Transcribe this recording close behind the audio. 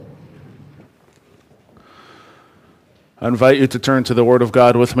I invite you to turn to the Word of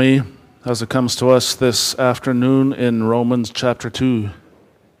God with me as it comes to us this afternoon in Romans chapter 2.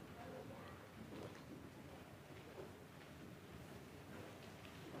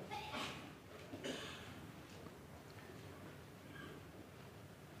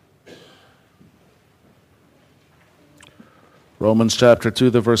 Romans chapter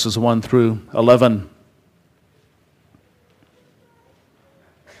 2, the verses 1 through 11.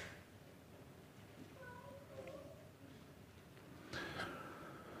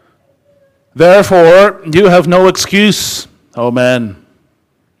 Therefore, you have no excuse, O men,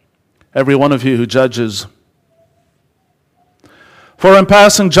 every one of you who judges. For in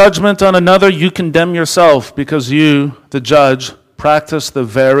passing judgment on another, you condemn yourself, because you, the judge, practice the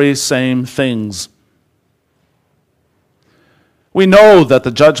very same things. We know that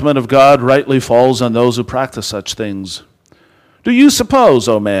the judgment of God rightly falls on those who practice such things. Do you suppose,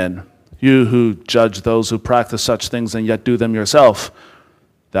 O man, you who judge those who practice such things and yet do them yourself,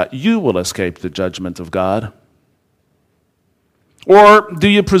 that you will escape the judgment of God? Or do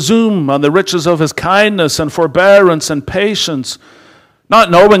you presume on the riches of his kindness and forbearance and patience, not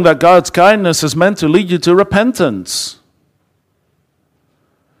knowing that God's kindness is meant to lead you to repentance?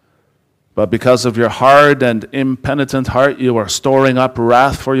 But because of your hard and impenitent heart, you are storing up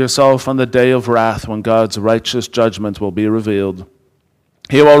wrath for yourself on the day of wrath, when God's righteous judgment will be revealed.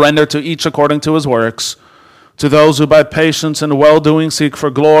 He will render to each according to his works. To those who by patience and well-doing seek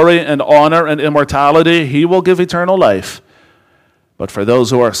for glory and honor and immortality, he will give eternal life. But for those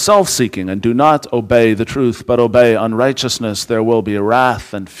who are self-seeking and do not obey the truth, but obey unrighteousness, there will be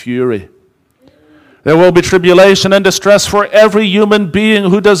wrath and fury. There will be tribulation and distress for every human being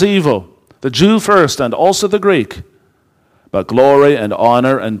who does evil, the Jew first and also the Greek. But glory and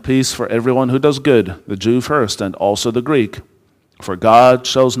honor and peace for everyone who does good, the Jew first and also the Greek. For God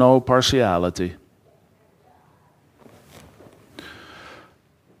shows no partiality.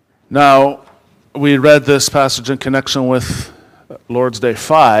 Now, we read this passage in connection with Lord's Day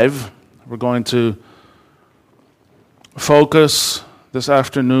 5. We're going to focus this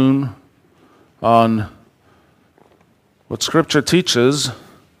afternoon on what Scripture teaches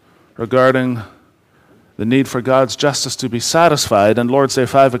regarding the need for God's justice to be satisfied, and Lord's Day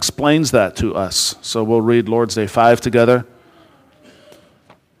 5 explains that to us. So we'll read Lord's Day 5 together,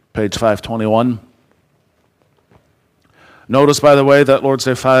 page 521. Notice, by the way, that Lord's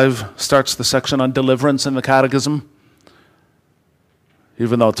Day 5 starts the section on deliverance in the Catechism.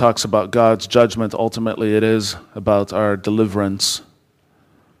 Even though it talks about God's judgment, ultimately it is about our deliverance.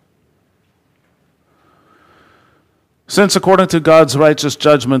 Since according to God's righteous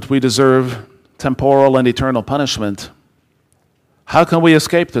judgment we deserve temporal and eternal punishment, how can we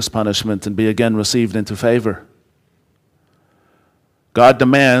escape this punishment and be again received into favor? God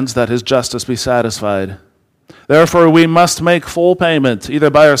demands that his justice be satisfied. Therefore, we must make full payment, either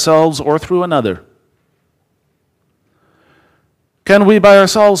by ourselves or through another. Can we by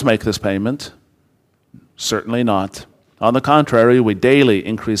ourselves make this payment? Certainly not. On the contrary, we daily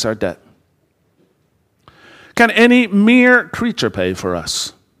increase our debt. Can any mere creature pay for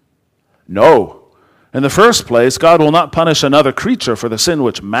us? No. In the first place, God will not punish another creature for the sin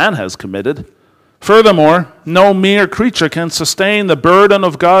which man has committed. Furthermore, no mere creature can sustain the burden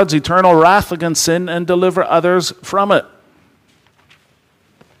of God's eternal wrath against sin and deliver others from it.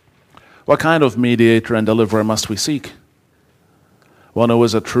 What kind of mediator and deliverer must we seek? One who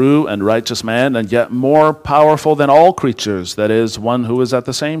is a true and righteous man, and yet more powerful than all creatures, that is, one who is at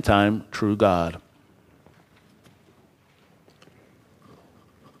the same time true God.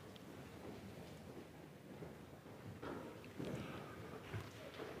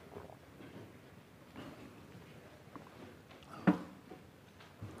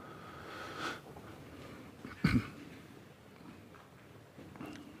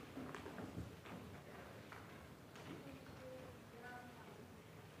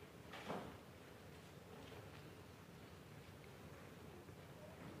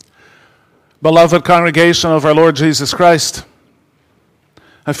 Beloved congregation of our Lord Jesus Christ,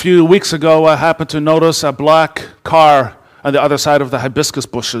 a few weeks ago I happened to notice a black car on the other side of the hibiscus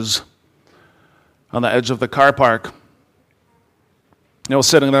bushes on the edge of the car park. It was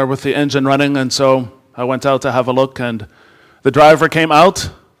sitting there with the engine running, and so I went out to have a look, and the driver came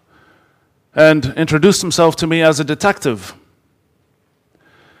out and introduced himself to me as a detective.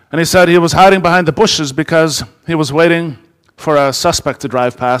 And he said he was hiding behind the bushes because he was waiting for a suspect to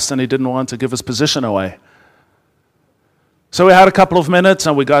drive past, and he didn't want to give his position away. So we had a couple of minutes,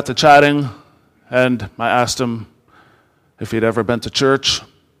 and we got to chatting, and I asked him if he'd ever been to church.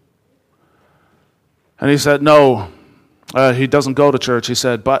 And he said, no, he doesn't go to church. He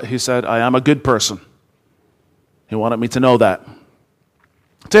said, I am a good person. He wanted me to know that.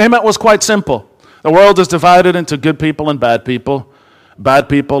 To him it was quite simple. The world is divided into good people and bad people. Bad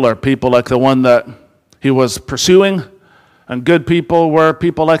people are people like the one that he was pursuing, and good people were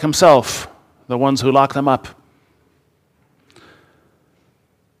people like himself, the ones who locked him up.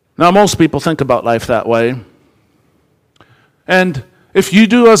 Now, most people think about life that way. And if you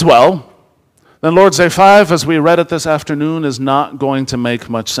do as well, then Lord's Day 5, as we read it this afternoon, is not going to make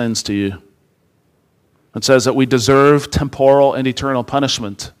much sense to you. It says that we deserve temporal and eternal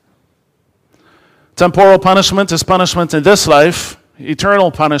punishment. Temporal punishment is punishment in this life.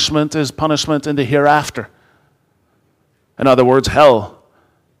 Eternal punishment is punishment in the hereafter. In other words, hell.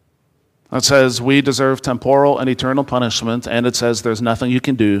 It says we deserve temporal and eternal punishment, and it says there's nothing you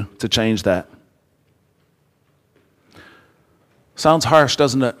can do to change that. Sounds harsh,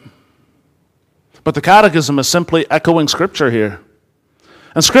 doesn't it? But the Catechism is simply echoing Scripture here.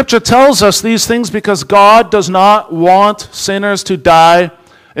 And Scripture tells us these things because God does not want sinners to die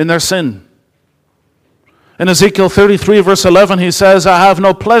in their sin. In Ezekiel 33, verse 11, he says, I have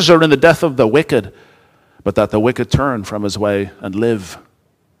no pleasure in the death of the wicked, but that the wicked turn from his way and live.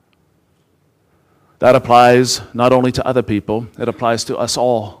 That applies not only to other people, it applies to us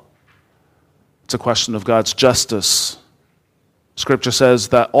all. It's a question of God's justice. Scripture says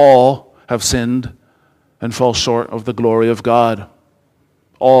that all have sinned and fall short of the glory of God.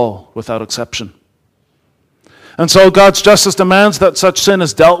 All, without exception. And so God's justice demands that such sin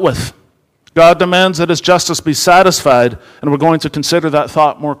is dealt with. God demands that his justice be satisfied, and we're going to consider that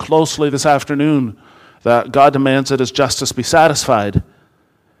thought more closely this afternoon, that God demands that his justice be satisfied.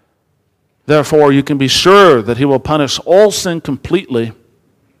 Therefore, you can be sure that he will punish all sin completely.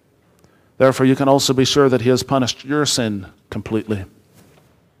 Therefore, you can also be sure that he has punished your sin completely.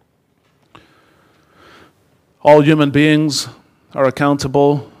 All human beings are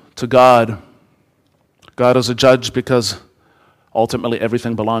accountable to God. God is a judge because ultimately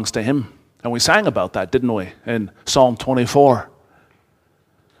everything belongs to him. And we sang about that, didn't we, in Psalm 24.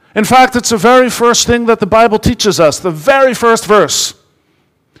 In fact, it's the very first thing that the Bible teaches us, the very first verse.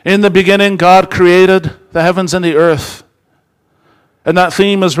 In the beginning, God created the heavens and the earth. And that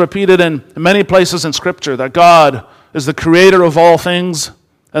theme is repeated in many places in Scripture, that God is the creator of all things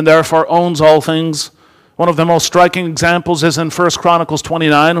and therefore owns all things. One of the most striking examples is in 1 Chronicles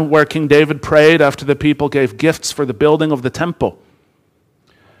 29, where King David prayed after the people gave gifts for the building of the temple.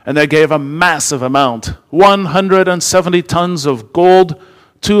 And they gave a massive amount, 170 tons of gold,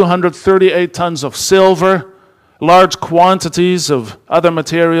 238 tons of silver, large quantities of other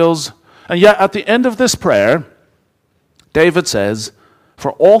materials. And yet at the end of this prayer, David says,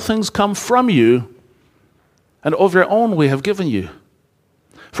 for all things come from you, and of your own we have given you.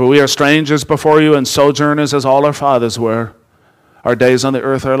 For we are strangers before you and sojourners as all our fathers were. Our days on the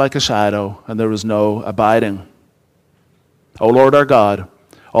earth are like a shadow, and there is no abiding. O Lord our God,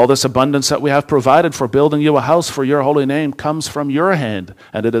 all this abundance that we have provided for building you a house for your holy name comes from your hand,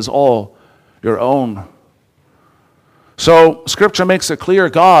 and it is all your own. So Scripture makes it clear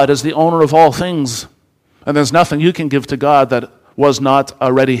God is the owner of all things, and there's nothing you can give to God that was not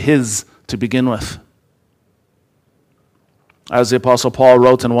already his to begin with. As the Apostle Paul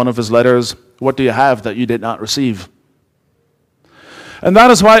wrote in one of his letters, what do you have that you did not receive? And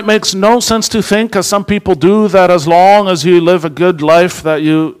that is why it makes no sense to think, as some people do, that as long as you live a good life, that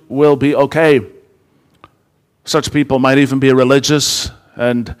you will be okay. Such people might even be religious,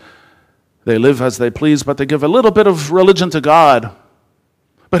 and they live as they please, but they give a little bit of religion to God.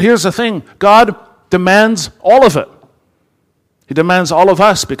 But here's the thing, God demands all of it. He demands all of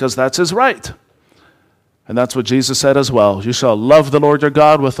us because that's his right. And that's what Jesus said as well. You shall love the Lord your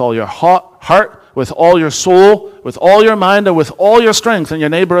God with all your heart, with all your soul, with all your mind, and with all your strength, and your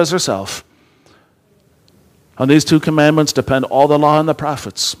neighbor as yourself. On these two commandments depend all the law and the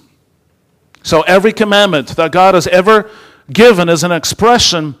prophets. So every commandment that God has ever given is an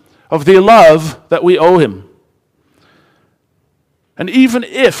expression of the love that we owe him. And even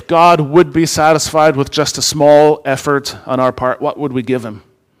if God would be satisfied with just a small effort on our part, what would we give him?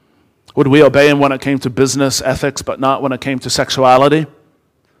 Would we obey him when it came to business ethics, but not when it came to sexuality?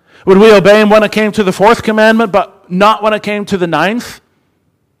 Would we obey him when it came to the fourth commandment, but not when it came to the ninth?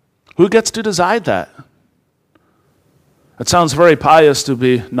 Who gets to decide that? It sounds very pious to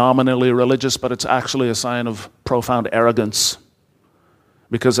be nominally religious, but it's actually a sign of profound arrogance,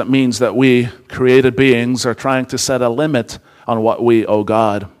 because it means that we, created beings, are trying to set a limit on what we owe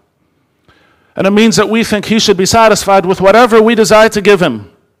God. And it means that we think he should be satisfied with whatever we desire to give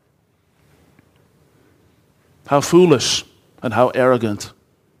him. How foolish and how arrogant.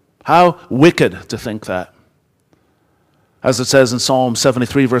 How wicked to think that. As it says in Psalm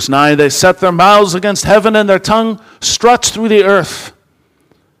 73, verse 9, they set their mouths against heaven and their tongue struts through the earth.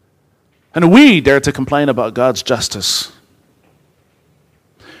 And we dare to complain about God's justice.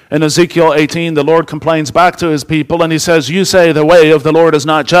 In Ezekiel 18, the Lord complains back to his people, and he says, you say the way of the Lord is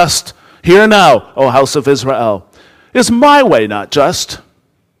not just. Hear now, O house of Israel. Is my way not just?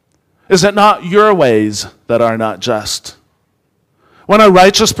 Is it not your ways that are not just? When a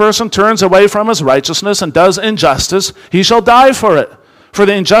righteous person turns away from his righteousness and does injustice, he shall die for it. For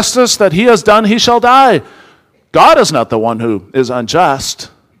the injustice that he has done, he shall die. God is not the one who is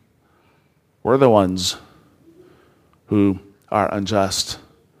unjust. We're the ones who are unjust.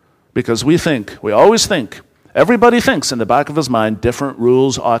 Because we always think, everybody thinks in the back of his mind, different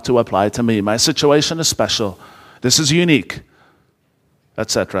rules ought to apply to me. My situation is special. This is unique,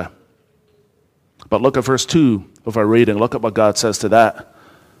 etc. But look at verse 2 of our reading. Look at what God says to that.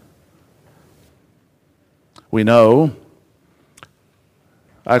 We know,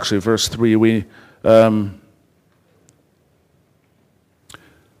 actually verse 3,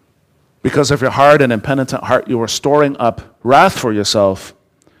 because of your hard and impenitent heart, you are storing up wrath for yourself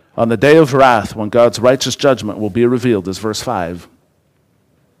on the day of wrath when God's righteous judgment will be revealed, is verse 5.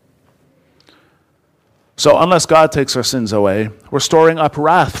 So unless God takes our sins away, we're storing up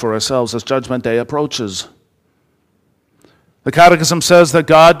wrath for ourselves as Judgment Day approaches. The Catechism says that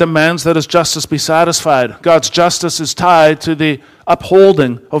God demands that his justice be satisfied. God's justice is tied to the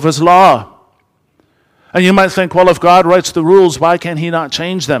upholding of his law. And you might think, well, if God writes the rules, why can't he not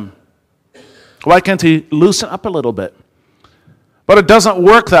change them? Why can't he loosen up a little bit? But it doesn't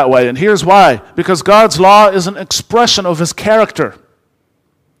work that way, and here's why. Because God's law is an expression of his character.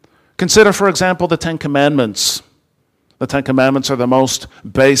 Consider, for example, the Ten Commandments. The Ten Commandments are the most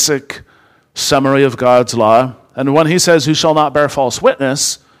basic summary of God's law. And when he says, you shall not bear false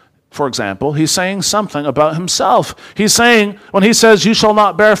witness, for example, he's saying something about himself. He's saying, when he says, you shall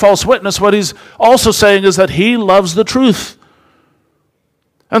not bear false witness, what he's also saying is that he loves the truth.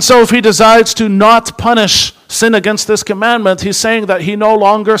 And so if he decides to not punish sin against this commandment, he's saying that he no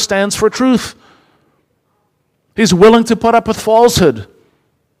longer stands for truth. He's willing to put up with falsehood.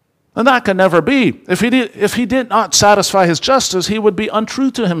 And that can never be. If he did not satisfy his justice, he would be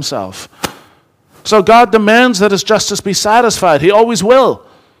untrue to himself. So God demands that his justice be satisfied. He always will.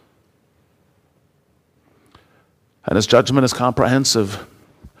 And his judgment is comprehensive.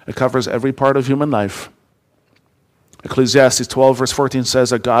 It covers every part of human life. Ecclesiastes 12 verse 14 says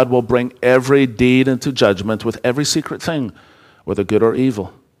that God will bring every deed into judgment with every secret thing, whether good or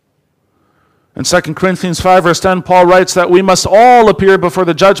evil. In 2 Corinthians 5 verse 10, Paul writes that we must all appear before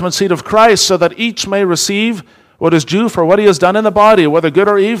the judgment seat of Christ so that each may receive what is due for what he has done in the body, whether good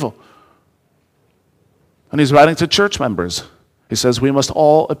or evil. And he's writing to church members. He says we must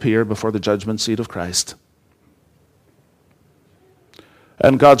all appear before the judgment seat of Christ.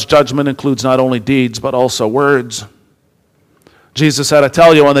 And God's judgment includes not only deeds but also words. Jesus said, I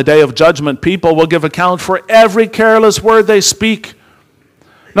tell you, on the day of judgment, people will give account for every careless word they speak.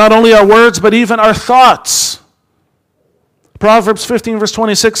 Not only our words, but even our thoughts. Proverbs 15 verse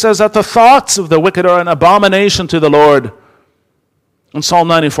 26 says that the thoughts of the wicked are an abomination to the Lord. In Psalm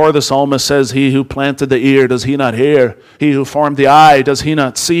 94, the psalmist says, he who planted the ear, does he not hear? He who formed the eye, does he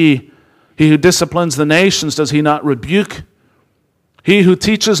not see? He who disciplines the nations, does he not rebuke? He who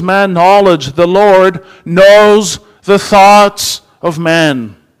teaches man knowledge, the Lord, knows the thoughts of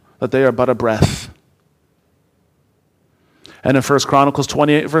men, that they are but a breath. And in 1 Chronicles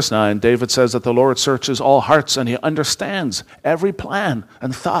 28 verse 9, David says that the Lord searches all hearts and he understands every plan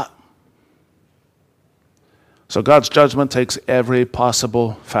and thought. So God's judgment takes every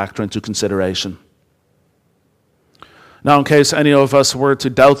possible factor into consideration. Now, in case any of us were to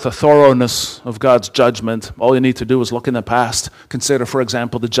doubt the thoroughness of God's judgment, all you need to do is look in the past. Consider, for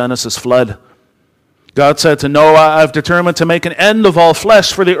example, the Genesis flood. God said to Noah, I've determined to make an end of all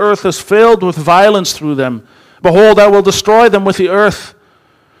flesh, for the earth is filled with violence through them. Behold, I will destroy them with the earth.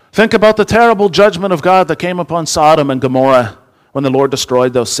 Think about the terrible judgment of God that came upon Sodom and Gomorrah when the Lord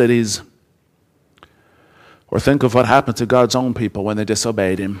destroyed those cities. Or think of what happened to God's own people when they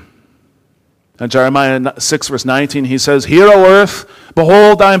disobeyed him. In Jeremiah 6 verse 19, he says, Hear, O earth,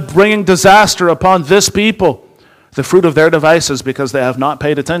 behold, I am bringing disaster upon this people, the fruit of their devices, because they have not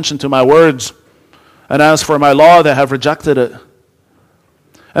paid attention to my words. And as for my law, they have rejected it.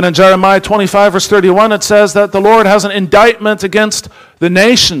 And in Jeremiah 25 verse 31, it says that the Lord has an indictment against the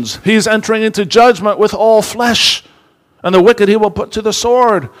nations. He's entering into judgment with all flesh. And the wicked he will put to the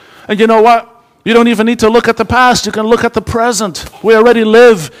sword. And you know what? You don't even need to look at the past. You can look at the present. We already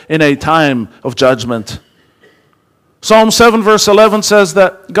live in a time of judgment. Psalm 7 verse 11 says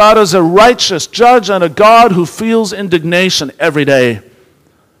that God is a righteous judge and a God who feels indignation every day.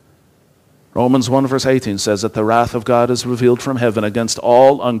 Romans 1 verse 18 says that the wrath of God is revealed from heaven against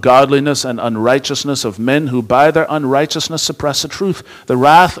all ungodliness and unrighteousness of men who by their unrighteousness suppress the truth. The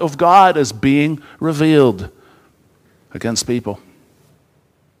wrath of God is being revealed against people.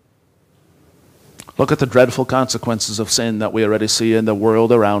 Look at the dreadful consequences of sin that we already see in the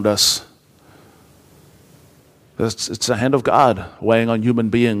world around us. It's the hand of God weighing on human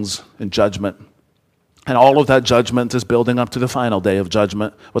beings in judgment. And all of that judgment is building up to the final day of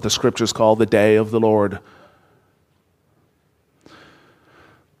judgment, what the Scriptures call the day of the Lord.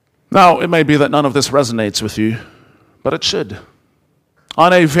 Now, it may be that none of this resonates with you, but it should.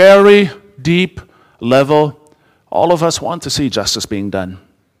 On a very deep level, all of us want to see justice being done.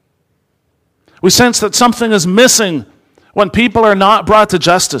 We sense that something is missing when people are not brought to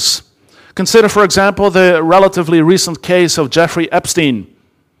justice. Consider, for example, the relatively recent case of Jeffrey Epstein.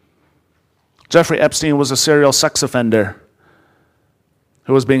 Jeffrey Epstein was a serial sex offender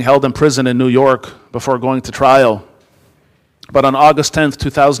who was being held in prison in New York before going to trial. But on August 10th,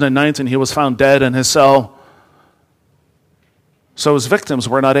 2019, he was found dead in his cell. So his victims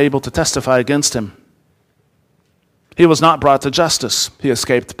were not able to testify against him. He was not brought to justice. He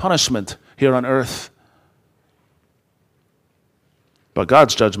escaped punishment here on earth. But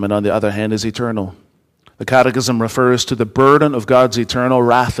God's judgment, on the other hand, is eternal. The Catechism refers to the burden of God's eternal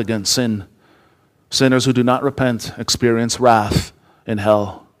wrath against sin. Sinners who do not repent experience wrath in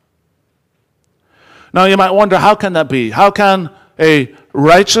hell. Now you might wonder, how can that be? How can a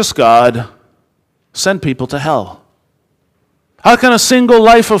righteous God send people to hell? How can a single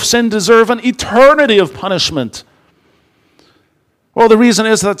life of sin deserve an eternity of punishment? Well, the reason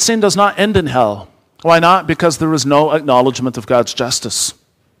is that sin does not end in hell. Why not? Because there is no acknowledgement of God's justice.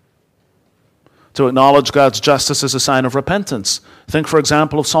 To acknowledge God's justice is a sign of repentance. Think, for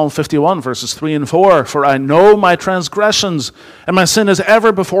example, of Psalm 51, verses 3 and 4. For I know my transgressions, and my sin is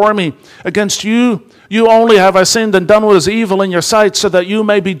ever before me. Against you, you only have I sinned and done what is evil in your sight, so that you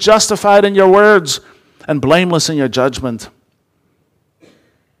may be justified in your words and blameless in your judgment.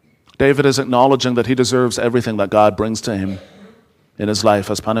 David is acknowledging that he deserves everything that God brings to him in his life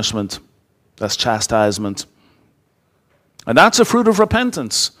as punishment, as chastisement. And that's a fruit of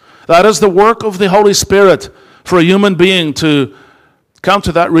repentance. That is the work of the Holy Spirit for a human being to come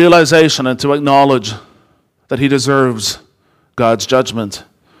to that realization and to acknowledge that he deserves God's judgment.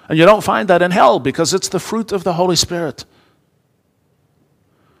 And you don't find that in hell because it's the fruit of the Holy Spirit.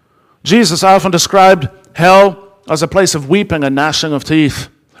 Jesus often described hell as a place of weeping and gnashing of teeth.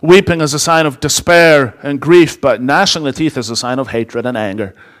 Weeping is a sign of despair and grief, but gnashing the teeth is a sign of hatred and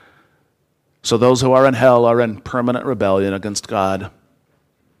anger. So those who are in hell are in permanent rebellion against God.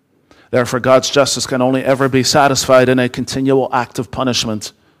 Therefore, God's justice can only ever be satisfied in a continual act of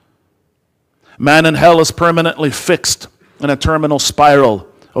punishment. Man in hell is permanently fixed in a terminal spiral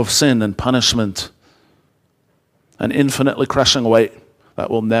of sin and punishment, an infinitely crushing weight that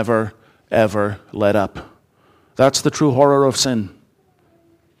will never, ever let up. That's the true horror of sin.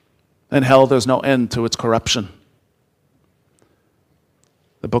 In hell, there's no end to its corruption.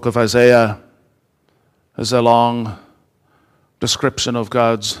 The book of Isaiah is a long description of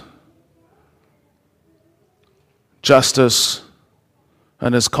God's justice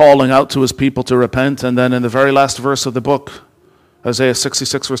and his calling out to his people to repent. And then in the very last verse of the book, Isaiah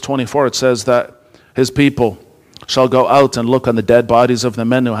 66 verse 24, it says that his people shall go out and look on the dead bodies of the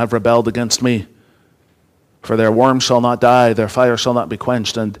men who have rebelled against me. For their worm shall not die, their fire shall not be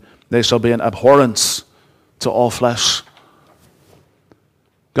quenched, and they shall be an abhorrence to all flesh.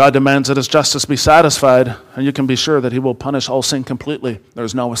 God demands that his justice be satisfied, and you can be sure that he will punish all sin completely.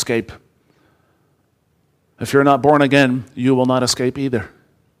 There's no escape. If you're not born again, you will not escape either.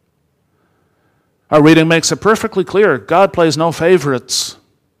 Our reading makes it perfectly clear. God plays no favorites.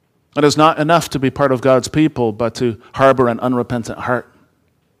 It is not enough to be part of God's people, but to harbor an unrepentant heart.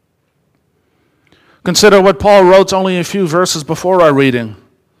 Consider what Paul wrote only a few verses before our reading.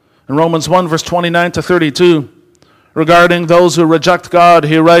 In Romans 1, verse 29 to 32, regarding those who reject God,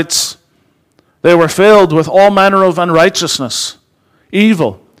 he writes, they were filled with all manner of unrighteousness,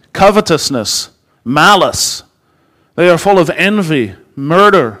 evil, covetousness, malice. They are full of envy,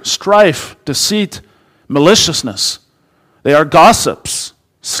 murder, strife, deceit, maliciousness. They are gossips,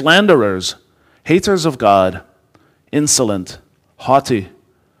 slanderers, haters of God, insolent, haughty,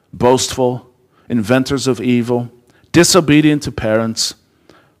 boastful, inventors of evil, disobedient to parents,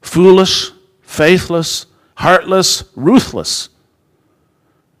 foolish, faithless, heartless, ruthless.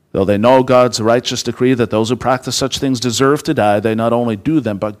 Though they know God's righteous decree that those who practice such things deserve to die, they not only do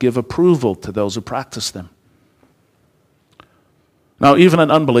them, but give approval to those who practice them. Now, even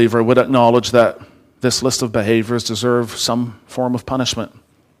an unbeliever would acknowledge that this list of behaviors deserve some form of punishment.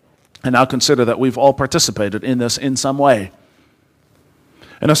 And now consider that we've all participated in this in some way.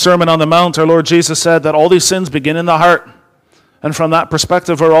 In a Sermon on the Mount, our Lord Jesus said that all these sins begin in the heart. And from that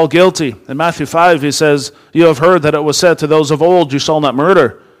perspective, we're all guilty. In Matthew 5, he says, "You have heard that it was said to those of old, 'You shall not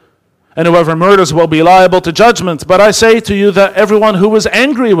murder.' And whoever murders will be liable to judgment. But I say to you that everyone who is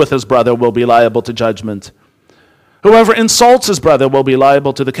angry with his brother will be liable to judgment. Whoever insults his brother will be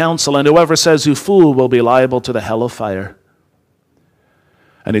liable to the council. And whoever says, 'You fool,' will be liable to the hell of fire."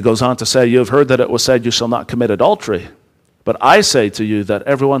 And he goes on to say, "You have heard that it was said, 'You shall not commit adultery.' But I say to you that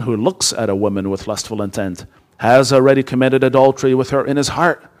everyone who looks at a woman with lustful intent has already committed adultery with her in his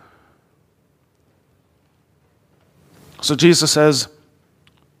heart." So Jesus says,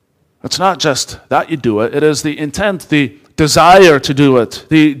 it's not just that you do it. It is the intent, the desire to do it,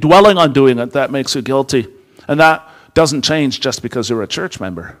 the dwelling on doing it that makes you guilty. And that doesn't change just because you're a church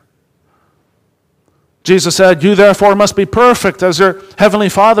member. Jesus said, "You therefore must be perfect as your heavenly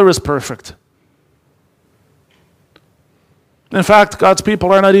Father is perfect." In fact, God's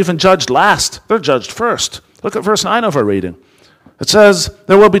people are not even judged last. They're judged first. Look at verse 9 of our reading. It says,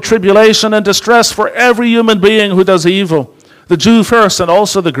 "There will be tribulation and distress for every human being who does evil, the Jew first and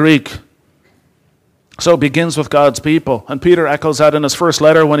also the Greek." So it begins with God's people. And Peter echoes that in his first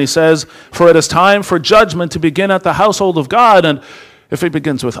letter when he says, "For it is time for judgment to begin at the household of God." And if it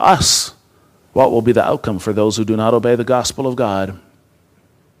begins with us, what will be the outcome for those who do not obey the gospel of God?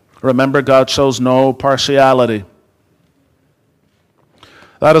 Remember, God shows no partiality.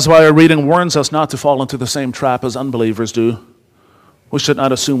 That is why our reading warns us not to fall into the same trap as unbelievers do. We should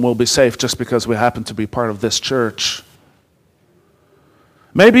not assume we'll be safe just because we happen to be part of this church.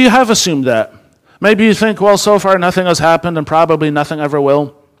 Maybe you have assumed that. Maybe you think, well, so far nothing has happened and probably nothing ever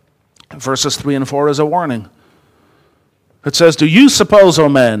will. Verses 3 and 4 is a warning. It says, "Do you suppose, O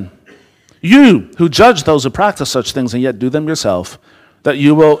men, you who judge those who practice such things and yet do them yourself, that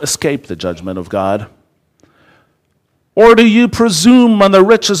you will escape the judgment of God? Or do you presume on the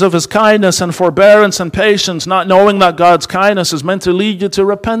riches of his kindness and forbearance and patience, not knowing that God's kindness is meant to lead you to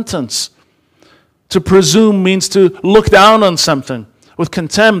repentance?" To presume means to look down on something with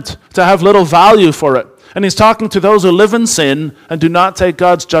contempt, to have little value for it. And he's talking to those who live in sin and do not take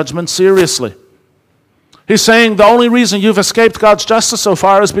God's judgment seriously. He's saying the only reason you've escaped God's justice so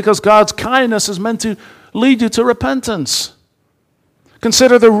far is because God's kindness is meant to lead you to repentance.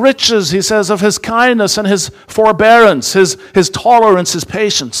 Consider the riches, he says, of his kindness and his forbearance, his tolerance, his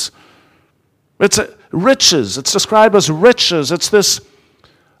patience. It's riches. It's described as riches. It's this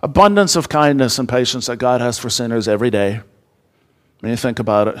abundance of kindness and patience that God has for sinners every day. When you think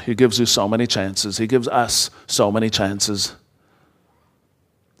about it, he gives you so many chances. He gives us so many chances.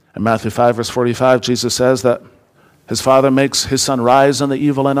 In Matthew 5, verse 45, Jesus says that his Father makes his sun rise on the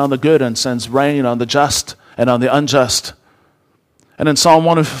evil and on the good and sends rain on the just and on the unjust. And in Psalm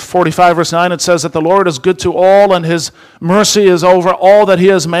 145, verse 9, it says that the Lord is good to all and his mercy is over all that he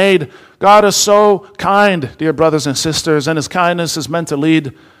has made. God is so kind, dear brothers and sisters, and his kindness is meant to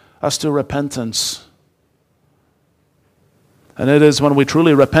lead us to repentance. And it is when we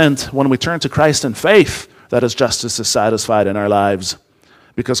truly repent, when we turn to Christ in faith, that his justice is satisfied in our lives.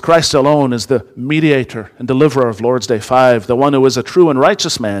 Because Christ alone is the mediator and deliverer of Lord's Day 5, the one who is a true and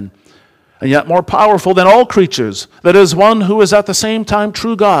righteous man, and yet more powerful than all creatures, that is one who is at the same time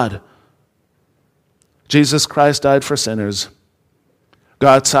true God. Jesus Christ died for sinners.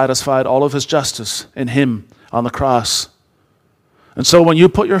 God satisfied all of his justice in him on the cross. And so when you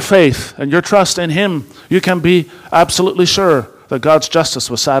put your faith and your trust in him, you can be absolutely sure that God's justice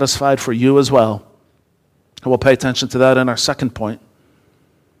was satisfied for you as well. And we'll pay attention to that in our second point.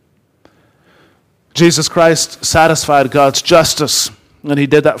 Jesus Christ satisfied God's justice, and he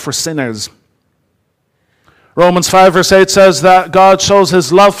did that for sinners. Romans 5 verse 8 says that God shows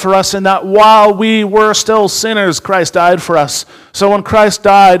his love for us in that while we were still sinners, Christ died for us. So when Christ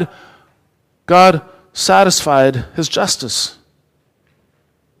died, God satisfied his justice.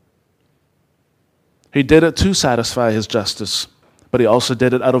 He did it to satisfy his justice, but he also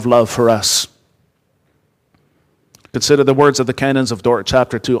did it out of love for us. Consider the words of the canons of Dort,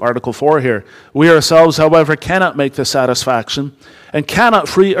 chapter 2, article 4 here. "We ourselves, however, cannot make this satisfaction and cannot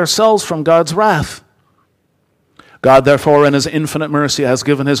free ourselves from God's wrath. God, therefore, in his infinite mercy, has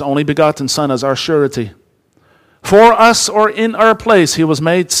given his only begotten Son as our surety. For us, or in our place, he was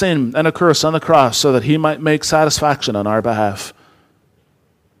made sin and a curse on the cross so that he might make satisfaction on our behalf."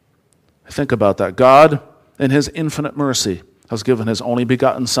 Think about that. God, in his infinite mercy, has given his only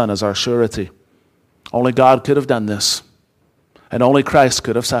begotten Son as our surety. Only God could have done this, and only Christ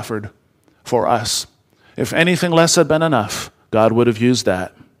could have suffered for us. If anything less had been enough, God would have used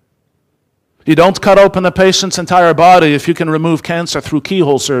that. You don't cut open the patient's entire body if you can remove cancer through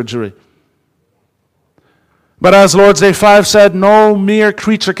keyhole surgery. But as Lord's Day 5 said, no mere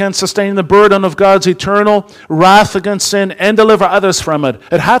creature can sustain the burden of God's eternal wrath against sin and deliver others from it.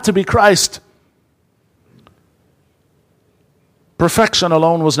 It had to be Christ. Perfection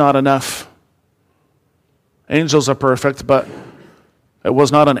alone was not enough. Angels are perfect, but it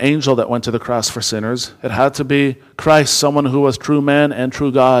was not an angel that went to the cross for sinners. It had to be Christ, someone who was true man and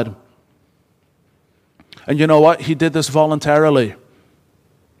true God. And you know what? He did this voluntarily.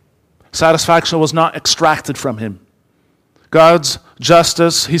 Satisfaction was not extracted from him. God's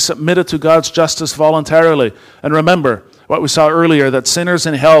justice, he submitted to God's justice voluntarily. And remember what we saw earlier, that sinners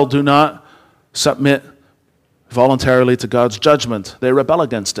in hell do not submit voluntarily to God's judgment. They rebel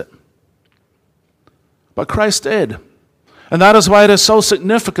against it. But Christ did. And that is why it is so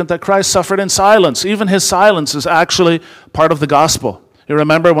significant that Christ suffered in silence. Even his silence is actually part of the gospel. You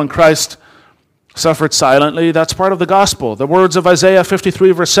remember when Christ suffered silently? That's part of the gospel. The words of Isaiah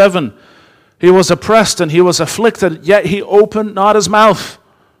 53 verse 7. He was oppressed and he was afflicted, yet he opened not his mouth.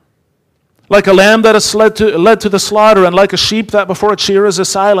 Like a lamb that is led to the slaughter, and like a sheep that before its shearers is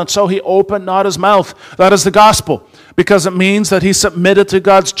silent, so he opened not his mouth. That is the gospel, because it means that he submitted to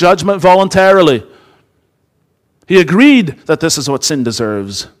God's judgment voluntarily. He agreed that this is what sin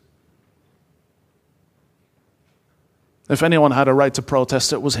deserves. If anyone had a right to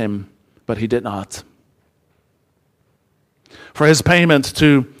protest, it was him, but he did not. For his payment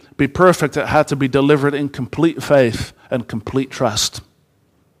to be perfect, it had to be delivered in complete faith and complete trust.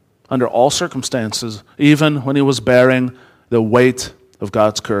 Under all circumstances, even when he was bearing the weight of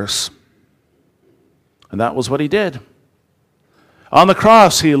God's curse. And that was what he did. On the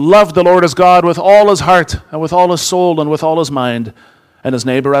cross, he loved the Lord as God with all his heart and with all his soul and with all his mind, and his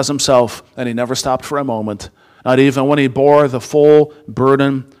neighbor as himself, and he never stopped for a moment, not even when he bore the full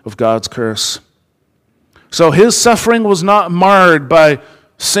burden of God's curse. So his suffering was not marred by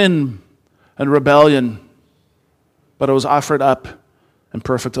sin and rebellion, but it was offered up in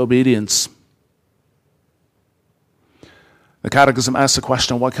perfect obedience. The Catechism asks the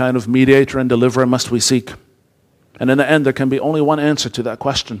question, what kind of mediator and deliverer must we seek? And in the end, there can be only one answer to that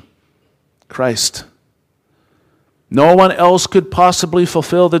question: Christ. No one else could possibly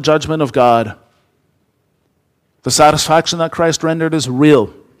fulfill the judgment of God. The satisfaction that Christ rendered is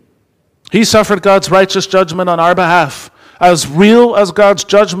real. He suffered God's righteous judgment on our behalf. As real as God's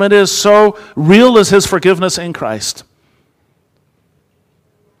judgment is, so real is his forgiveness in Christ.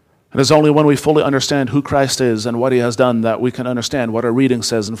 It is only when we fully understand who Christ is and what he has done that we can understand what our reading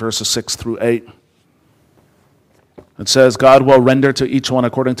says in verses 6 through 8. It says, God will render to each one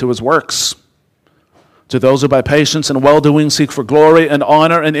according to his works. To those who by patience and well-doing seek for glory and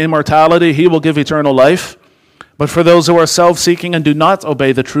honor and immortality, he will give eternal life. But for those who are self-seeking and do not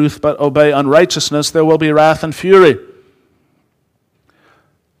obey the truth, but obey unrighteousness, there will be wrath and fury.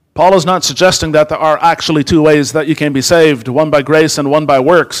 Paul is not suggesting that there are actually two ways that you can be saved, one by grace and one by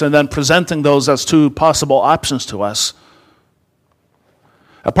works, and then presenting those as two possible options to us.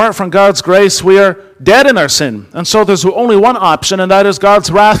 Apart from God's grace, we are dead in our sin. And so there's only one option, and that is God's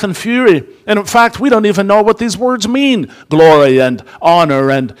wrath and fury. And in fact, we don't even know what these words mean: glory and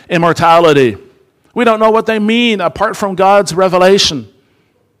honor and immortality. We don't know what they mean apart from God's revelation.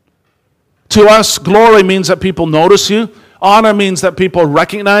 To us, glory means that people notice you. Honor means that people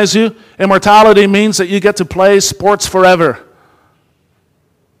recognize you. Immortality means that you get to play sports forever.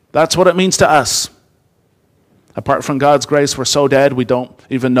 That's what it means to us. Apart from God's grace, we're so dead we don't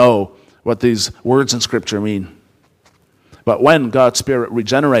even know what these words in Scripture mean. But when God's Spirit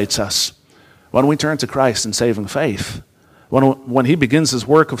regenerates us, when we turn to Christ in saving faith, when he begins his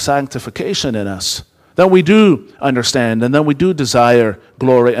work of sanctification in us, then we do understand, and then we do desire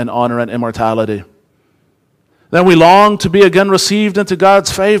glory and honor and immortality. Then we long to be again received into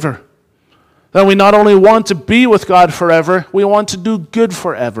God's favor. Then we not only want to be with God forever, we want to do good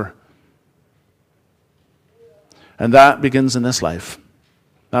forever. And that begins in this life.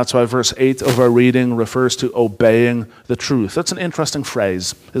 That's why verse 8 of our reading refers to obeying the truth. That's an interesting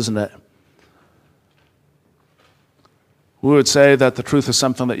phrase, isn't it? We would say that the truth is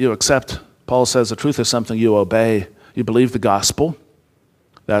something that you accept. Paul says the truth is something you obey. You believe the gospel.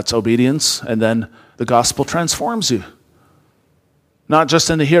 That's obedience. And then the gospel transforms you. Not just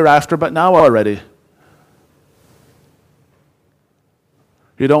in the hereafter, but now already.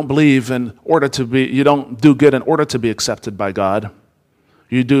 You don't believe in order to be, you don't do good in order to be accepted by God.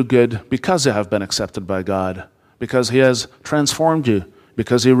 You do good because you have been accepted by God. Because he has transformed you.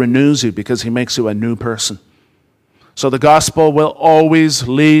 Because he renews you. Because he makes you a new person. So the gospel will always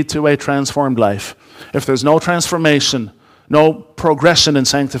lead to a transformed life. If there's no transformation, no progression in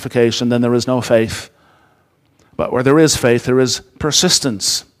sanctification, then there is no faith. But where there is faith, there is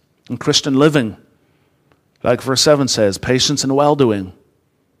persistence in Christian living. Like verse 7 says, patience in well-doing.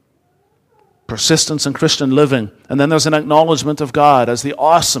 Persistence in Christian living. And then there's an acknowledgement of God as the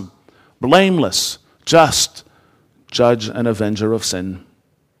awesome, blameless, just judge and avenger of sin.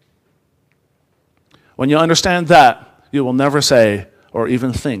 When you understand that, you will never say or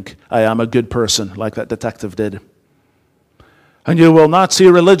even think, I am a good person, like that detective did. And you will not see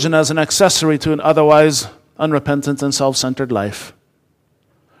religion as an accessory to an otherwise unrepentant and self-centered life.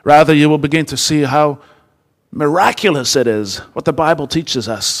 Rather, you will begin to see how miraculous it is, what the Bible teaches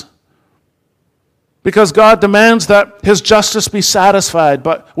us. Because God demands that His justice be satisfied,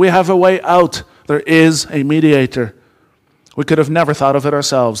 but we have a way out. There is a mediator. We could have never thought of it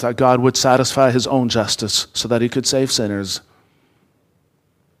ourselves, that God would satisfy His own justice so that He could save sinners.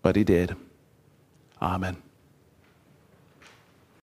 But He did. Amen.